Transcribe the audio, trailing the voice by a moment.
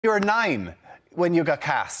You were 9 when you got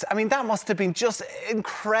cast. I mean, that must have been just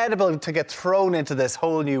incredible to get thrown into this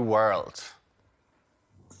whole new world.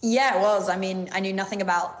 Yeah, it was. I mean, I knew nothing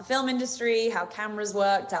about the film industry, how cameras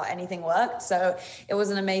worked, how anything worked. So it was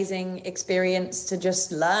an amazing experience to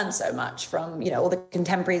just learn so much from, all the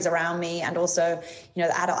contemporaries around me. And also,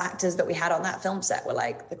 the adult actors that we had on that film set were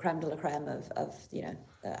like the creme de la creme of the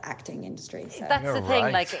acting industry. So. That's the thing,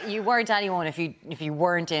 right. like, you weren't anyone if you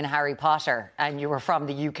weren't in Harry Potter and you were from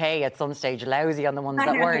the UK at some stage, lousy on the ones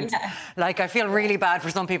that weren't. Yeah. Like, I feel really bad for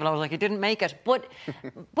some people. I was like, you didn't make it. But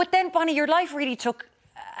then, Bonnie, your life really took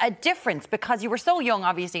a difference because you were so young,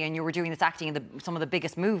 obviously, and you were doing this acting in some of the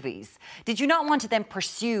biggest movies. Did you not want to then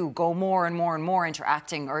go more and more and more into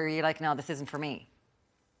acting, or are you like, no, this isn't for me?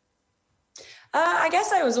 I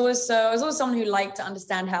guess I was always someone who liked to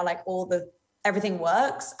understand how everything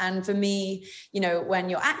works. And for me,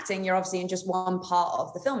 when you're acting, you're obviously in just one part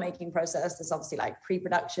of the filmmaking process. There's obviously like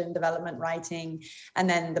pre-production, development, writing, and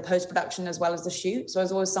then the post-production as well as the shoot. So I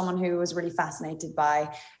was always someone who was really fascinated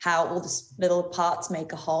by how all the little parts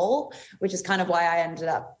make a whole, which is kind of why I ended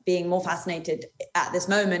up being more fascinated at this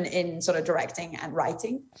moment in sort of directing and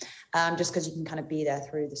writing, just because you can kind of be there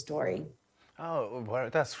through the story. Oh, well,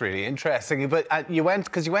 that's really interesting. But you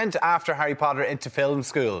went after Harry Potter into film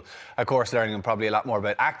school, of course, learning probably a lot more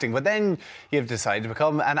about acting. But then you've decided to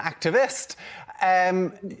become an activist.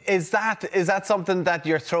 Is that something that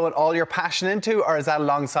you're throwing all your passion into, or is that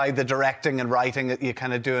alongside the directing and writing that you're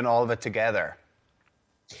kind of doing all of it together?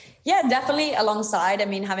 Yeah, definitely alongside. I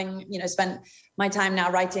mean, having, spent my time now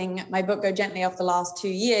writing my book, Go Gently, off the last 2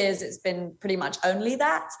 years, it's been pretty much only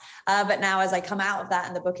that. But now as I come out of that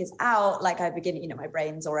and the book is out, like I begin, my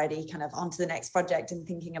brain's already kind of onto the next project and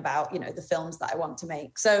thinking about, the films that I want to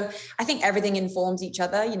make. So I think everything informs each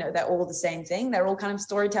other. They're all the same thing. They're all kind of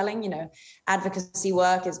storytelling. Advocacy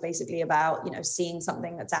work is basically about, seeing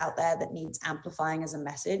something that's out there that needs amplifying as a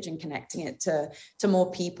message and connecting it to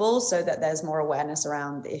more people so that there's more awareness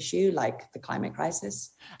around the issue, like the climate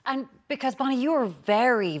crisis. And because, Bonnie, you're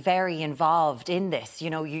very, very involved in this.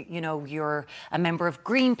 You're a member of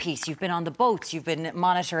Greenpeace. You've been on the boats. You've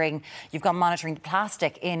gone monitoring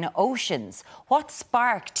plastic in oceans. What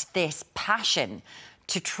sparked this passion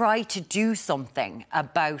to try to do something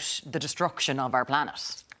about the destruction of our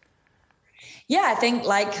planet? Yeah, I think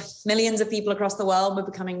like millions of people across the world, we're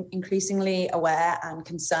becoming increasingly aware and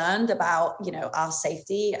concerned about, our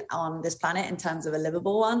safety on this planet in terms of a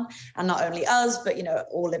livable one. And not only us, but,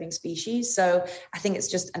 all living species. So I think it's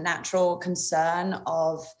just a natural concern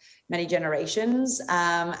of many generations.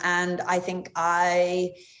 And I think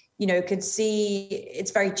could see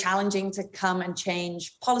it's very challenging to come and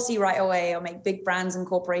change policy right away or make big brands and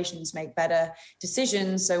corporations make better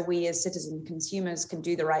decisions so we as citizen consumers can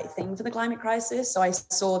do the right thing for the climate crisis. So I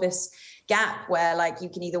saw this gap where you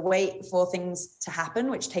can either wait for things to happen,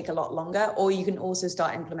 which take a lot longer, or you can also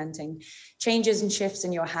start implementing changes and shifts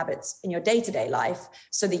in your habits in your day-to-day life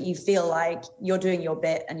so that you feel like you're doing your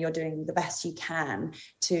bit and you're doing the best you can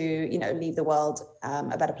to, leave the world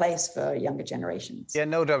a better place for younger generations. Yeah,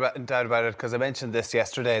 no doubt about it, because I mentioned this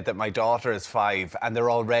yesterday that my daughter is 5 and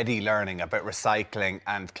they're already learning about recycling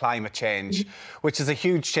and climate change, which is a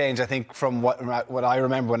huge change, I think, from what I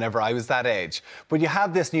remember whenever I was that age. But you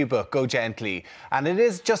have this new book, Go Gently, and it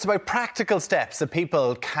is just about practical steps that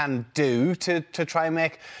people can do to try and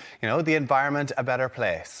make, the environment a better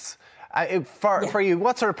place. For you,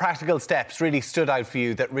 what sort of practical steps really stood out for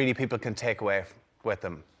you that really people can take away with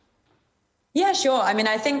them? Yeah, sure. I mean,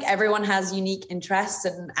 I think everyone has unique interests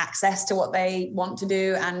and access to what they want to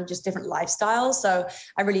do and just different lifestyles. So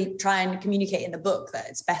I really try and communicate in the book that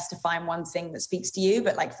it's best to find one thing that speaks to you.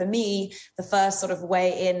 But for me, the first sort of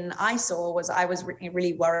way in I saw was I was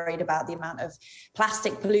really worried about the amount of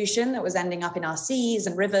plastic pollution that was ending up in our seas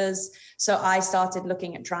and rivers. So I started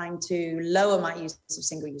looking at trying to lower my use of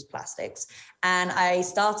single-use plastics. And I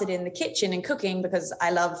started in the kitchen and cooking because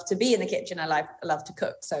I love to be in the kitchen. I love to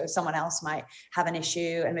cook. So someone else might have an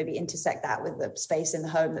issue and maybe intersect that with the space in the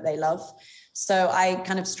home that they love. So I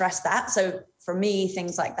kind of stressed that. So for me,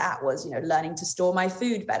 things like that was, learning to store my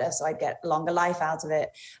food better so I'd get longer life out of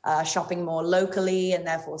it, shopping more locally and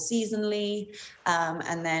therefore seasonally,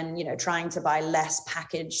 and then, trying to buy less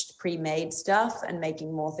packaged, pre-made stuff and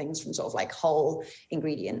making more things from sort of whole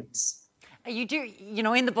ingredients. You do,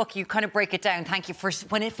 in the book, you kind of break it down. Thank you for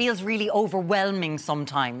when it feels really overwhelming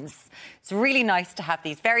sometimes. It's really nice to have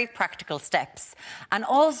these very practical steps. And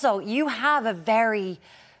also, you have a very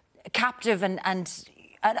captive and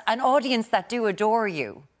an audience that do adore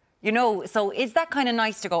you. So is that kind of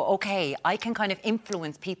nice to go, okay, I can kind of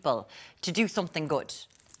influence people to do something good?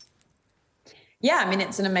 Yeah, I mean,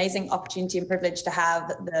 it's an amazing opportunity and privilege to have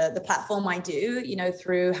the platform I do, you know,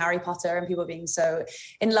 through Harry Potter and people being so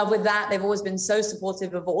in love with that. They've always been so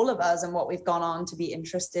supportive of all of us and what we've gone on to be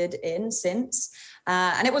interested in since.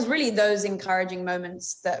 And it was really those encouraging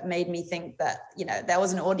moments that made me think that, you know, there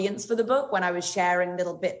was an audience for the book when I was sharing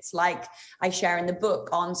little bits like I share in the book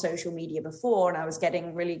on social media before, and I was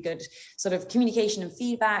getting really good sort of communication and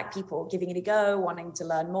feedback, people giving it a go, wanting to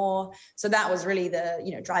learn more. So that was really the,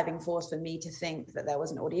 you know, driving force for me to think that there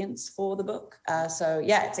was an audience for the book. So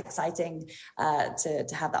yeah, it's exciting to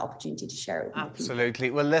have that opportunity to share it with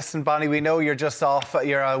Absolutely. Well, listen, Bonnie, we know you're just off.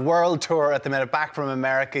 You're a world tour at the minute, back from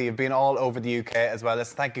America. You've been all over the UK as well.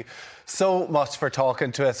 Listen, thank you so much for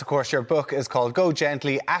talking to us. Of course, your book is called Go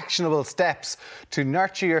Gently, Actionable Steps to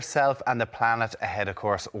Nurture Yourself and the Planet Ahead, of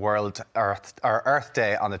course, Earth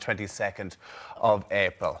Day on the 22nd of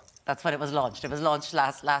April. That's when it was launched. It was launched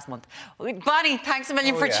last month. Bonnie, thanks a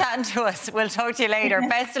million for chatting to us. We'll talk to you later.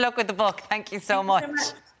 Best of luck with the book. Thank you so much.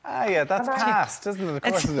 Yeah, that's past, isn't it? Of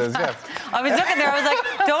course it is, yes. I was looking there, I was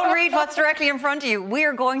like, don't read what's directly in front of you. We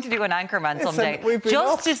are going to do an Anchorman someday.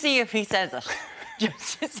 Just to see if he says it.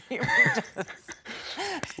 Just to see if he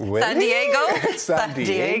does. San Diego. San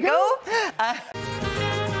Diego.